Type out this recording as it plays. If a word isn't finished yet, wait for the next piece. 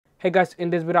Hey guys, in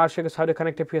this video I'll show you guys how to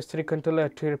connect a PS3 controller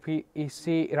to your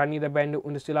PC running the brand new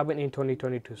Windows 11 in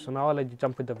 2022. So now I'll let you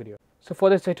jump with the video. So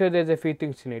for this tutorial there's a few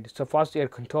things you need. So first your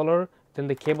controller, then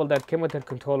the cable that came with the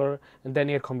controller, and then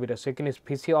your computer. So you can use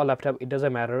PC or laptop, it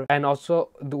doesn't matter. And also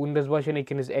the Windows version, you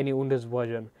can use any Windows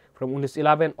version from Windows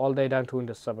 11 all the way down to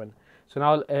Windows 7. So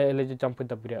now I'll let you jump with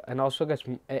the video. And also guys,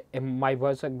 my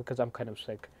voice because I'm kind of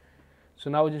sick. So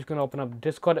now we're just going to open up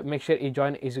Discord. Make sure you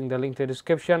join using the link to the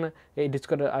description.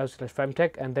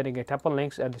 Discord.io/FahimTech, and then you can tap on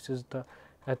links, and this is the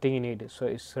thing you need. So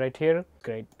it's right here.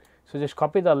 Great. So just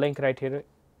copy the link right here.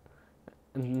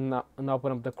 And now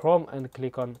open up the Chrome and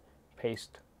click on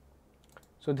paste.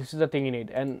 So this is the thing you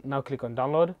need. And now click on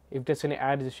download. If there's any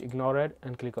ad, just ignore it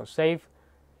and click on save.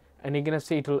 And you're going to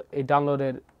see it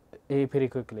downloaded pretty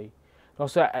quickly.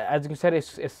 Also, as you can see,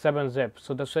 it's 7-zip.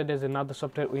 So that's why there's another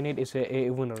software we need is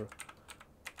a winner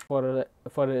for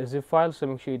a zip file. So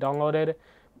make sure you download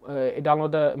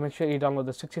it. Make sure you download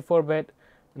the 64-bit,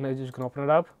 and I'm just gonna open it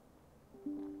up.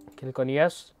 Click on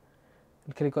yes,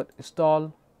 and click on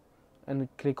install, and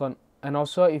click on. And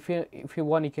also, if you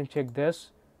want, you can check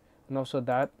this, and also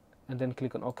that, and then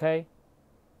click on OK,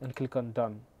 and click on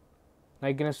done. Now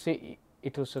you're gonna see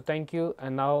it will say thank you.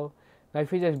 And now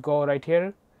if you just go right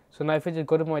here. So now if I just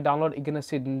go to my download, you're gonna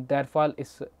see that file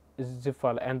is zip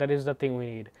file, and that is the thing we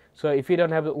need. So if you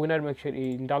don't have the winner, make sure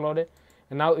you download it.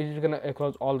 And now it's just gonna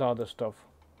close all the other stuff.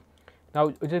 Now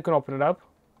we're just gonna open it up.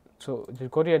 So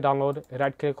just go to your download,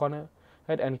 right click on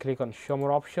it, and click on show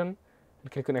more option,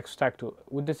 and click on extract to.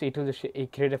 With this it will just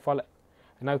create a file,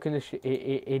 and now you can just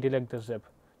delete the zip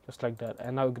just like that.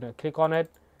 And now we're gonna click on it,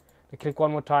 and click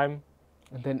one more time,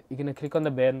 and then you're gonna click on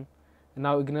the bin, and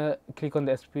now we're gonna click on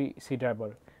the SPC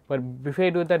driver. But before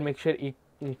you do that, make sure you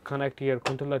connect your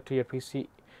controller to your PC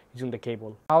using the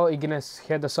cable. Now you're gonna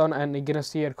hear the sound, and you're gonna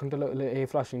see your controller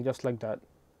flashing just like that.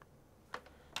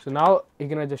 So now you're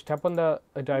gonna just tap on the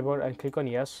driver and click on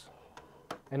yes,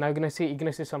 and now you're gonna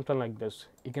see something like this.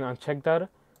 You can uncheck that,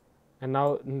 and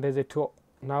now there's a two.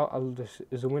 Now I'll just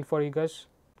zoom in for you guys,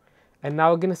 and now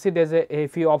you're gonna see there's a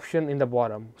few options in the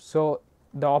bottom. So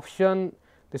the option,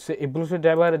 this a Bluetooth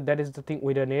driver, that is the thing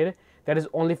we don't need. That is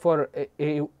only for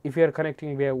if you are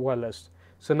connecting via wireless.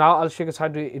 So now I'll show you guys how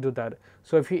to do that.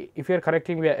 So if you are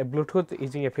connecting via a Bluetooth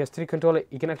using a PS3 controller,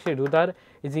 you can actually do that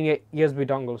using a USB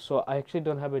dongle. So I actually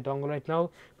don't have a dongle right now,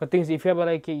 but things if you have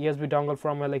like a USB dongle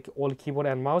from a like old keyboard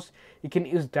and mouse, you can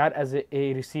use that as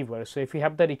a receiver. So if you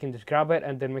have that, you can just grab it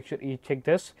and then make sure you check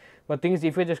this. But things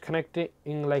if you're just connecting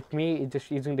like me,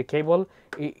 just using the cable,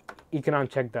 you can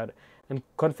uncheck that and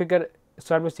configure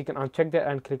service. You can uncheck that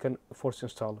and click on force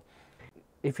install.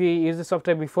 If you use the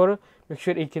software before, make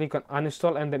sure you click on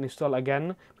uninstall and then install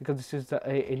again, because this is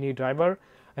a new driver.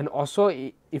 And also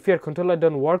if your controller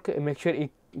don't work, make sure you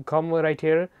come right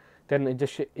here, then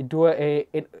just do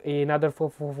another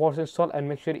force install, and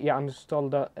make sure you uninstall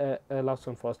the last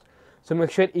one first. So make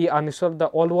sure you uninstall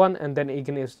the old one, and then you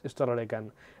can install it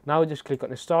again. Now just click on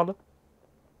install,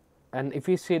 and if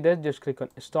you see this, just click on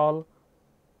install,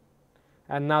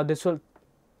 and now this will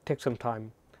take some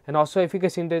time. And also if you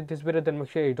guys enjoyed this video, then make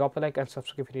sure you drop a like and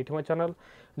subscribe if you're new to my channel.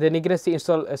 Then you're gonna see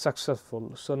install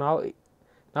successful. So now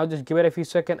just give it a few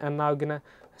seconds, and now you're gonna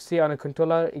see on a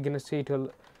controller, you're gonna see it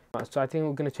will. So I think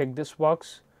we're gonna check this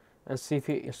box and see if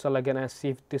you install again and see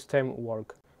if this time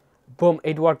work. Boom,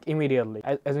 it worked immediately.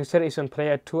 As we said, it's on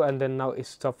player 2, and then now it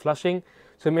stopped flashing.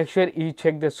 So make sure you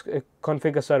check this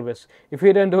configure service. If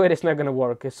you don't do it, it's not gonna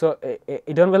work. So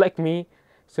it don't be like me.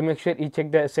 So make sure you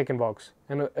check the second box,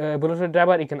 and Bluetooth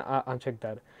driver, you can uncheck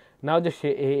that. Now just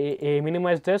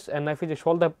minimize this, and if you just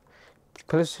hold the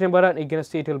PlayStation button, you're gonna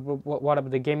see it will what up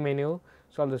the game menu.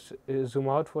 So I'll just zoom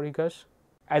out for you guys.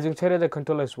 As you can see, the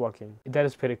controller is working. That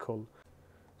is pretty cool.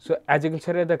 So as you can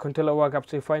see, the controller works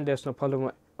absolutely fine. There's no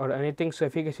problem or anything. So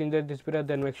if you guys enjoyed this video,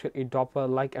 then make sure you drop a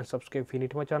like and subscribe if you're new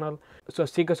to my channel. So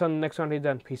see you guys on the next one,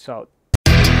 then peace out.